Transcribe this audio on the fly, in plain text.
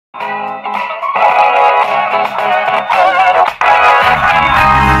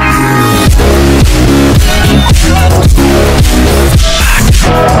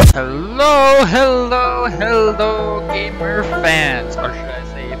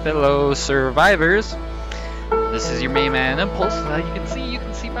fellow survivors. This is your main man Impulse. As you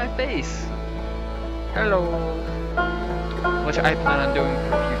can see my face. Hello. Which I plan on doing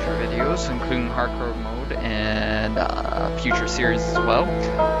for future videos, including hardcore mode and future series as well.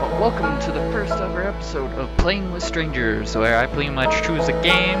 But welcome to the first ever episode of Playing with Strangers, where I pretty much choose a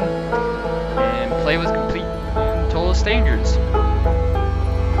game and play with complete and total strangers.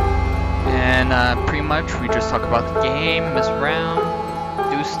 And pretty much we just talk about the game, mess around,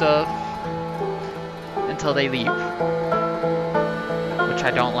 do stuff until they leave, which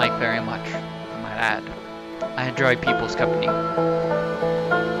I don't like very much, I might add. I enjoy people's company.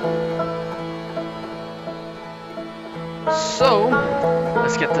 So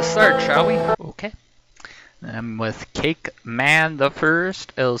let's get this started, shall we? Okay. I'm with Cake Man the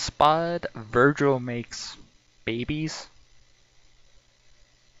First, El Spad, Virgil Makes Babies.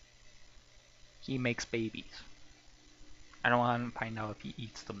 He makes babies. I don't want to find out if he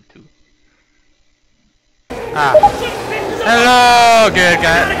eats them too. Hello, good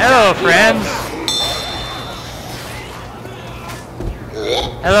guy. Hello, friends.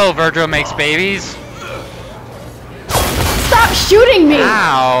 Hello, Virgil Makes Babies. Stop shooting me!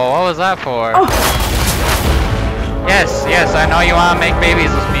 Ow, what was that for? Oh. Yes, I know you want to make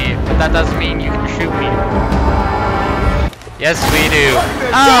babies with me, but that doesn't mean you can shoot me. Yes, we do.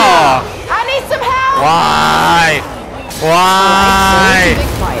 Oh! I need some help! Why? Why?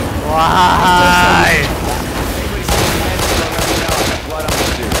 Why?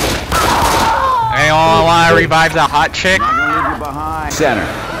 Anyone want to revive the hot chick? Center.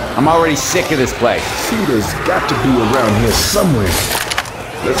 I'm already sick of this place. Cheetah's got to be around here somewhere.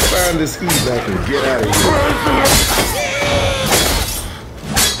 Let's find this evac and get out of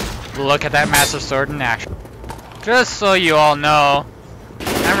here. Look at that massive sword in action. Just so you all know,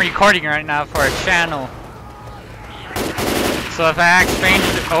 I'm recording right now for a channel. So if I act strange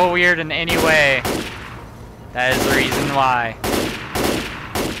or weird in any way, that is the reason why.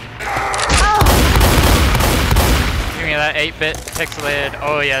 Give me that 8-bit pixelated.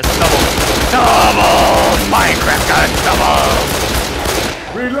 Oh yes, double Minecraft gun, double.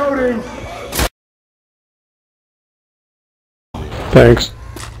 Reloading. Thanks.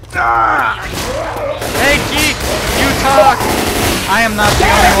 Hey Geek, you talk. I am not the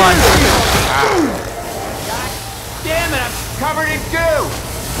only one. Damn it, I'm covered in goo!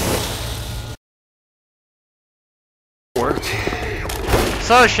 Worked.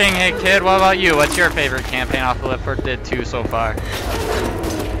 So Shanghai Kid, what about you? What's your favorite campaign off of Left 4 Dead 2 so far?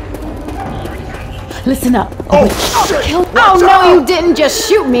 Listen up. Oh, shit! Oh no, you didn't just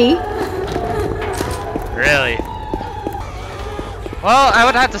shoot me! Really? Well, I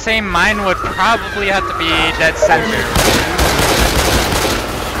would have to say mine would probably have to be Dead Center.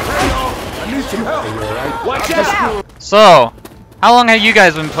 I need some help. Watch out! So, how long have you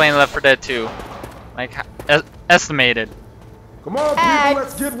guys been playing Left 4 Dead 2? Like, estimated. Come on, people,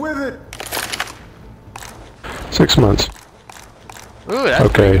 let's get with it. 6 months. Ooh, that's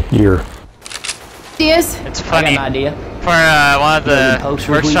Okay, year. Ideas? It's funny. idea. For one of the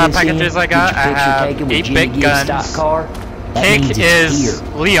workshop packages I got, I have 8-bit guns. Cake is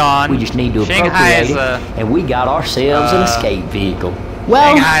Leon. We just need to Shanghai appropriate is it, and we got ourselves an escape vehicle.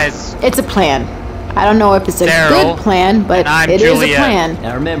 Well, Shanghai's it's a plan. I don't know if it's a Daryl, good plan, but and I'm it is Juliet. a plan.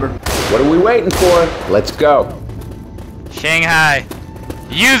 Now remember, What are we waiting for? Let's go. Shanghai.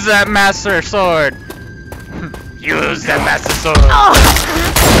 Use that master sword. Use that master sword.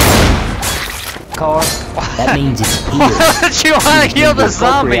 car, that means it's here. Why don't you want to kill the Appropriate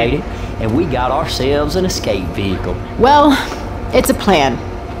zombie? it, and we got ourselves an escape vehicle. Well, it's a plan.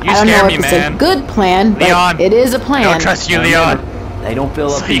 You I don't scare know me, if it's man. a good plan, but Leon, it is a plan. I don't trust you, Now Leon. remember, they don't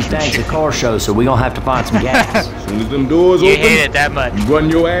fill up So these you can tanks shoot. at car shows, so we gonna have to find some gas. As soon as them doors You open, hate it that much. you run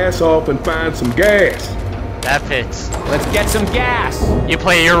your ass off and find some gas. That fits. Let's get some gas. You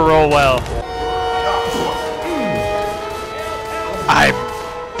play your role well. I'm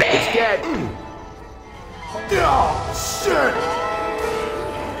bad. Get. Oh, shit!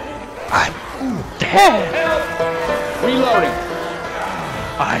 I'm dead. Reloading.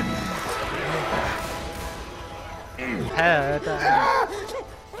 I'm dead.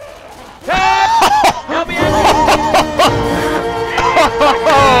 Help me!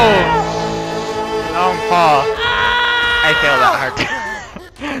 Long Paul. I failed that hard.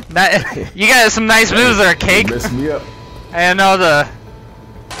 That, you got some nice moves there, Cake. Mess me up.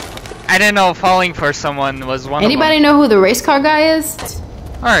 I didn't know falling for someone was one Anybody of them. know who the race car guy is?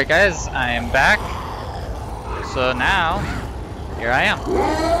 Alright guys, I am back. So now, here I am.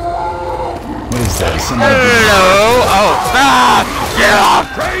 What is that? Somebody Hello! Oh, stop! Get off!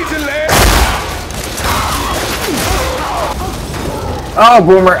 crazy lad! Oh,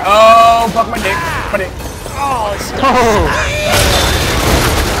 Boomer. Oh, fuck my dick. My dick. Oh, stop.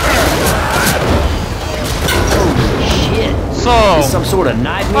 Shit. So, This is some sort of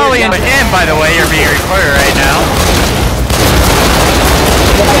nightmare. Molly and by the way, you're being recorded right now.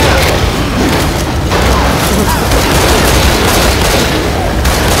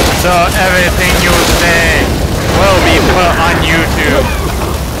 So everything you say will be put on YouTube.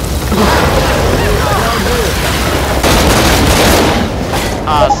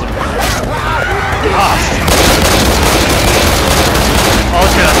 Awesome. Awesome.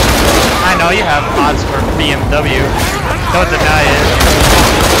 Ultra, I know you have odds for BMW. Don't deny it.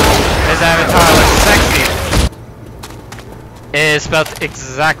 His avatar looks sexy. It is spelled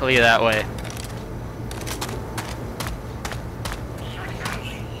exactly that way.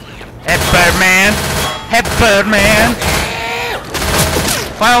 Hey Birdman! Hey Birdman!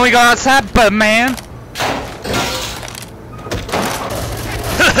 Why don't we go outside, Birdman?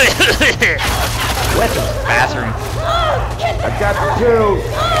 Bathroom. I got the kills.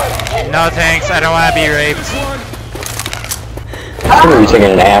 No thanks, I don't want to be raped. I'm gonna be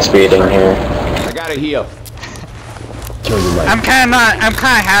taking an ass beating here. I gotta heal. I'm kinda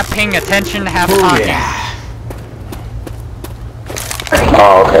half paying attention, half talking.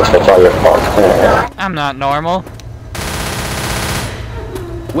 Oh, okay, so it's all your fault. Yeah. I'm not normal.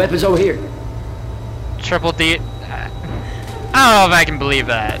 Weapons over here. Triple D. I don't know if I can believe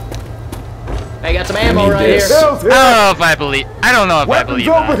that. I got some ammo right Pills here. I don't know if I believe. I don't know if I believe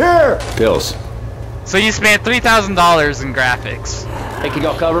over that. here. Pills. So you spent $3,000 in graphics. Hey, can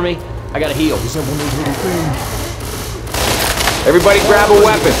y'all cover me? I gotta heal. Everybody grab a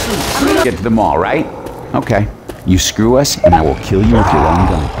weapon. Get to the mall, right? Okay. You screw us, and I will kill you with your own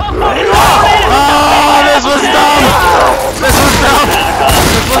gun. Oh, this was dumb! This was dumb!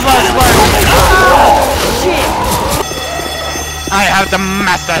 This was not smart! I have the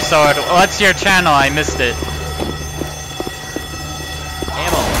Master Sword. What's your channel? I missed it.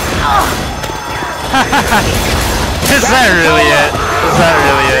 Ammo. Is that really it? Is that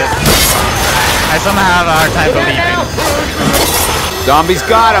really it? I somehow have a hard time believing. Zombies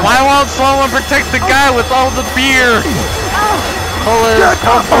got him. Why won't someone protect the guy with all the beer? Pull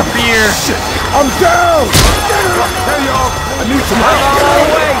for beer. I'm down. Hey y'all, I need some help.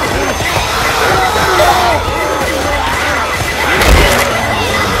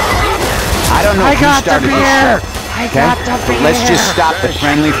 I don't know who started this shit. Okay? But let's just stop the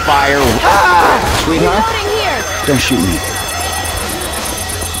friendly fire. Sweetheart, don't shoot me.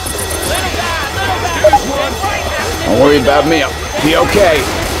 Don't worry about me. I'll be okay.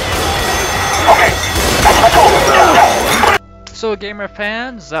 So gamer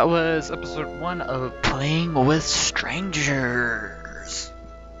fans, that was episode 1 of Playing with Strangers.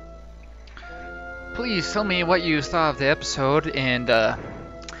 Please tell me what you thought of the episode and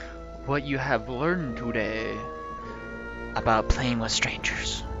what you have learned today about playing with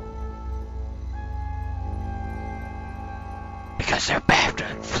strangers. Because they're bad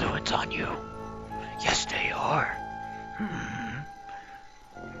influence on you. Yes, they are.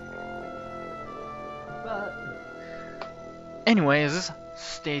 But anyways,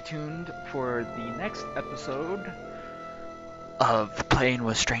 stay tuned for the next episode of Playing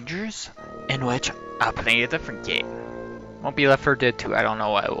with Strangers, in which I'll play a different game. Won't be Left 4 Dead 2, I don't know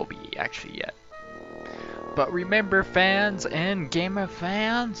what it will be actually yet. But remember, fans and gamer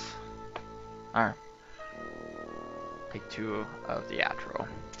fans, take 2 of the outro.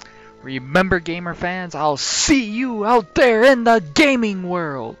 Remember, gamer fans, I'll see you out there in the gaming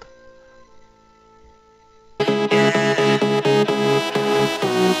world. Yeah.